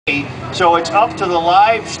So it's up to the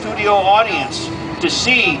live studio audience to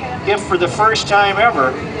see if for the first time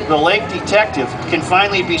ever the lake detective can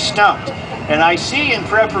finally be stumped. And I see in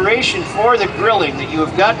preparation for the grilling that you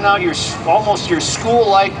have gotten out your almost your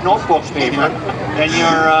school-like notebook paper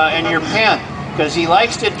and your pen, because he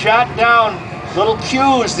likes to jot down little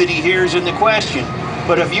cues that he hears in the question.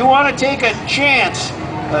 But if you want to take a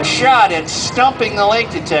shot at stumping the lake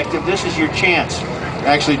detective, this is your chance.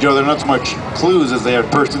 Actually, Joe, they're not so much clues as they are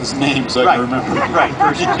person's names, so I can remember. Right,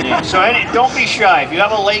 person's name. So don't be shy. If you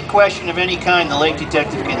have a lake question of any kind, the lake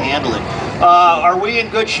detective can handle it. Are we in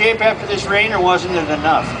good shape after this rain, or wasn't it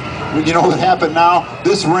enough? You know what happened now?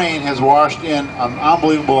 This rain has washed in an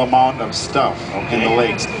unbelievable amount of stuff in the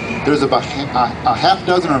lakes. There's about a half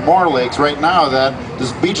dozen or more lakes right now that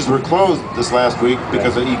the beaches were closed this last week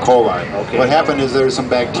because of E. coli. What happened is there's some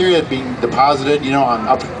bacteria being deposited, you know, on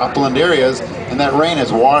upland areas, and that rain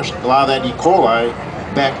has washed a lot of that E. coli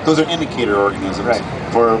back. Those are indicator organisms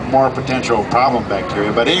for more potential problem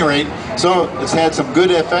bacteria. But at any rate, so it's had some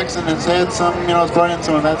good effects, and it's had some, you know, it's brought in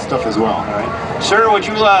some of that stuff as well. All right. Sir, would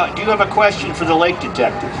you do you have a question for the lake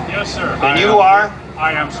detective? Yes, sir. And you are?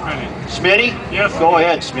 I am Smitty. Smitty? Yes. Go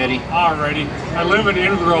ahead, Smitty. Alrighty. I live in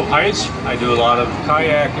Indian Grove Heights. I do a lot of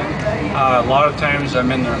kayaking. A lot of times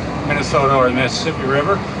I'm in the Minnesota or the Mississippi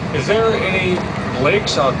River. Is there any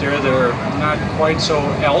lakes out there that are not quite so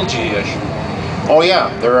algae-ish? Oh yeah,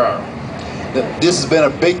 there are. This has been a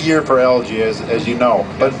big year for algae, as you know.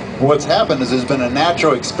 But what's happened is there's been a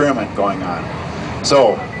natural experiment going on.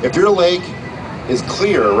 So if your lake is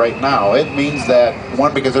clear right now, it means that,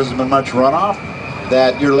 one, because there hasn't been much runoff,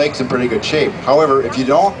 that your lake's in pretty good shape. However, if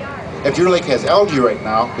your lake has algae right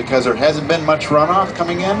now, because there hasn't been much runoff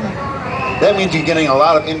coming in, that means you're getting a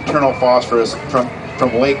lot of internal phosphorus from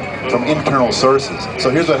internal sources. So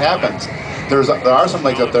here's what happens. There are some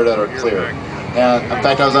lakes out there that are clear. And in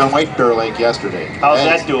fact, I was on White Bear Lake yesterday. How's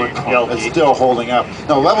that doing? It's still holding up.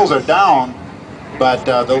 No, levels are down, but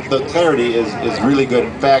the clarity is really good.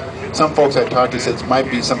 In fact, some folks I talked to said it might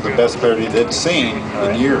be some of the best clarity they've seen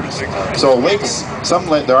in years. So lakes,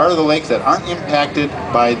 there are the lakes that aren't impacted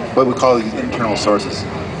by what we call these internal sources.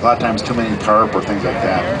 A lot of times too many carp or things like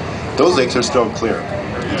that. Those lakes are still clear.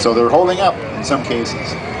 And so they're holding up in some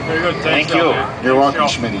cases. Very good. Thank you. You're welcome,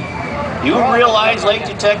 Schmitty. You realize, Lake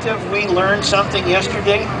Detective, we learned something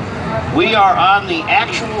yesterday? We are on the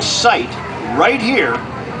actual site, right here,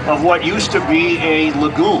 of what used to be a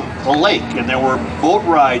lagoon, a lake, and there were boat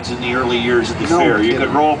rides in the early years of the fair. You could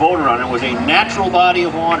row a boat around it. It was a natural body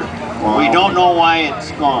of water. Wow. We don't know why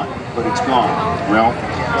it's gone, but it's gone. Well,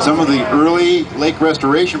 some of the early lake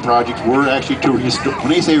restoration projects were actually to restore, when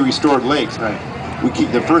they say restored lakes,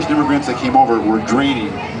 the first immigrants that came over were draining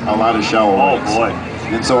a lot of shallow lakes. Oh boy.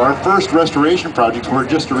 And so our first restoration projects were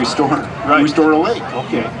just to restore a lake.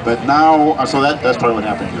 Okay. But now, so that's probably what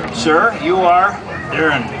happened here. Sir, you are?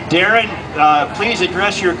 Darren. Darren, please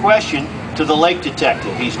address your question to the lake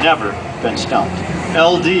detective. He's never been stumped.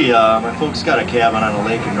 LD, my folks got a cabin on a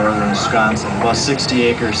lake in northern Wisconsin, about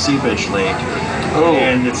 60-acre seepage lake. Oh.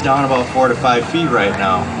 And it's down about 4 to 5 feet right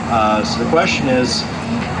now. So the question is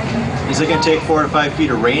it going to take 4 to 5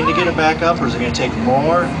 feet of rain to get it back up, or is it going to take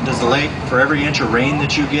more? Does the lake, for every inch of rain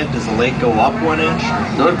that you get, does the lake go up 1 inch?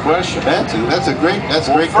 Good question. That's a great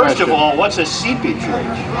question. First of all, what's a seepage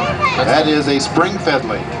lake? That is a spring-fed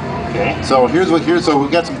lake. Okay. So so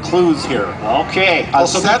we've got some clues here. Okay.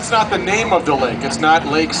 So that's not the name of the lake. It's not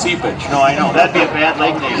Lake Seepage. No, I know. That'd be a bad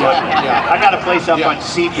lake name, wouldn't it? Yeah. I got a place up on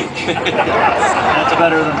seepage. That's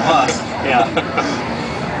better than bust. Yeah.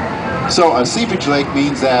 So a seepage lake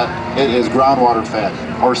means that it is groundwater fed,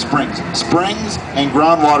 or springs. Springs and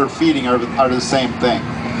groundwater feeding are the same thing.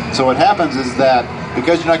 So what happens is that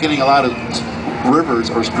because you're not getting a lot of rivers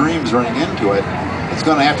or streams running into it, it's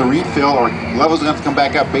going to have to refill, or levels are going to have to come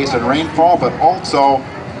back up based on rainfall, but also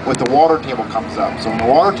with the water table comes up. So when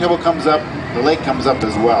the water table comes up, the lake comes up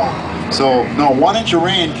as well. So no, 1 inch of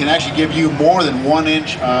rain can actually give you more than 1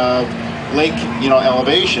 inch of lake,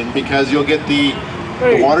 elevation, because you'll get the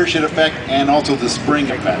watershed effect and also the spring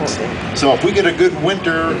effects. So if we get a good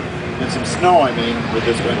winter and some snow, with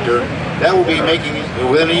this winter, that will be making it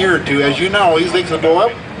within a year or two. As you know, these lakes will go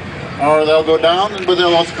up, or they'll go down, but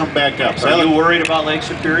they'll also come back up. So are you worried about Lake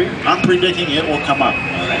Superior? I'm predicting it will come up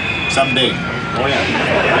someday. Oh yeah.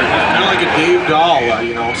 Kind of like a Dave Dahl,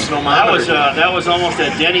 you know, snowmonitor. That was almost a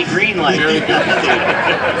Denny Green like.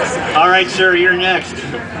 All right, sir, you're next.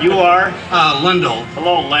 You are? Lendl.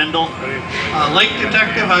 Hello, Lendl. Lake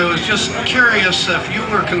Detective, I was just curious if you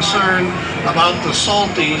were concerned about the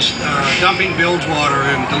salties dumping bilge water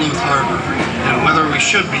in Duluth Harbor and whether we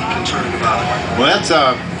should be concerned about it.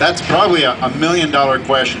 Well, that's probably a $1 million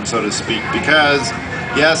question, so to speak, because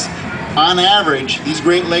yes, on average, these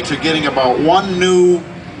Great Lakes are getting about 1 new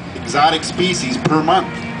exotic species per month.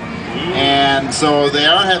 And so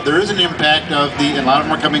there is an impact of and a lot of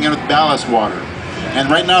them are coming in with ballast water. And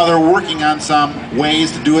right now they're working on some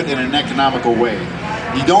ways to do it in an economical way.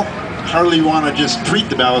 You don't hardly want to just treat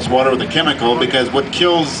the ballast water with a chemical, because what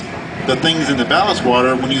kills the things in the ballast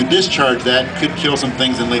water, when you discharge that, could kill some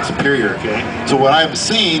things in Lake Superior. Okay. So what I've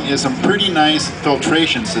seen is some pretty nice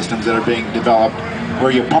filtration systems that are being developed,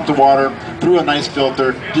 where you pump the water through a nice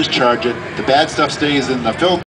filter, discharge it, the bad stuff stays in the filter.